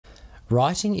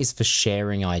Writing is for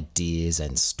sharing ideas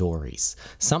and stories.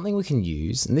 Something we can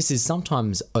use, and this is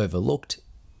sometimes overlooked,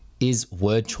 is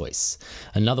word choice,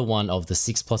 another one of the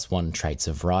 6+1 traits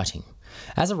of writing.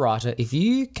 As a writer, if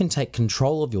you can take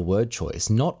control of your word choice,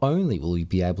 not only will you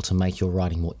be able to make your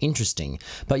writing more interesting,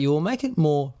 but you will make it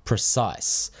more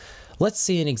precise. Let's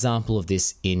see an example of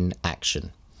this in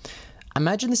action.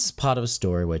 Imagine this is part of a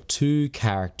story where two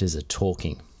characters are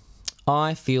talking.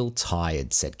 "I feel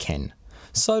tired," said Ken.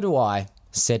 "So do I,"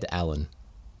 said Alan.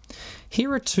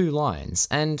 Here are two lines,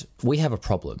 and we have a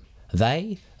problem.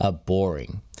 They are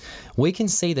boring. We can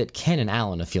see that Ken and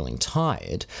Alan are feeling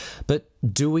tired, but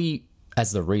do we,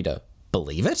 as the reader,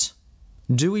 believe it?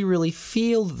 Do we really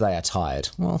feel that they are tired?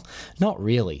 Well, not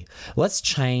really. Let's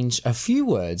change a few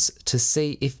words to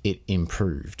see if it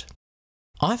improved.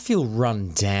 "I feel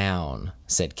run down,"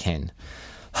 said Ken.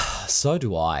 "So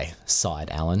do I," sighed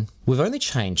Alan. We've only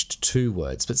changed two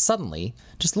words, but suddenly,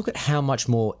 just look at how much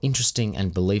more interesting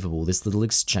and believable this little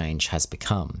exchange has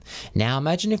become. Now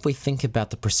imagine if we think about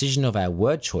the precision of our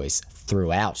word choice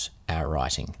throughout our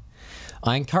writing.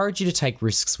 I encourage you to take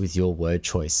risks with your word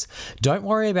choice. Don't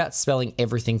worry about spelling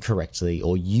everything correctly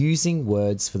or using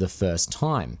words for the first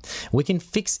time. We can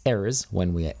fix errors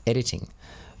when we are editing.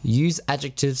 Use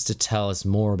adjectives to tell us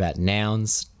more about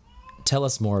nouns. Tell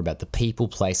us more about the people,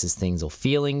 places, things, or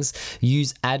feelings.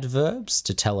 Use adverbs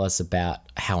to tell us about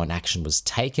how an action was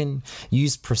taken.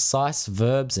 Use precise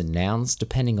verbs and nouns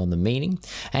depending on the meaning.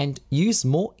 And use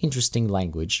more interesting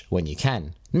language when you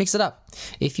can. Mix it up.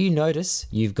 If you notice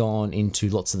you've gone into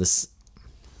lots of this...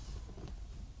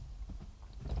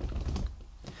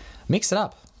 Mix it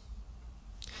up.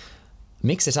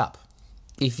 Mix it up.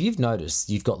 If you've noticed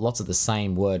you've got lots of the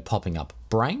same word popping up,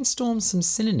 brainstorm some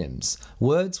synonyms,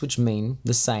 words which mean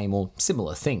the same or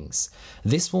similar things.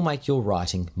 This will make your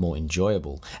writing more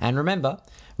enjoyable. And remember,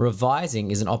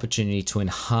 revising is an opportunity to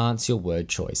enhance your word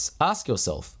choice. Ask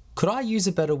yourself, could I use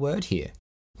a better word here?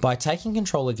 By taking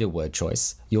control of your word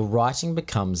choice, your writing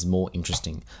becomes more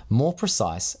interesting, more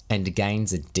precise, and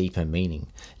gains a deeper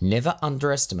meaning. Never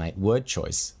underestimate word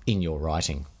choice in your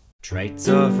writing. Traits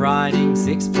of writing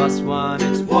 6+1,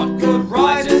 it's what good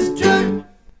writers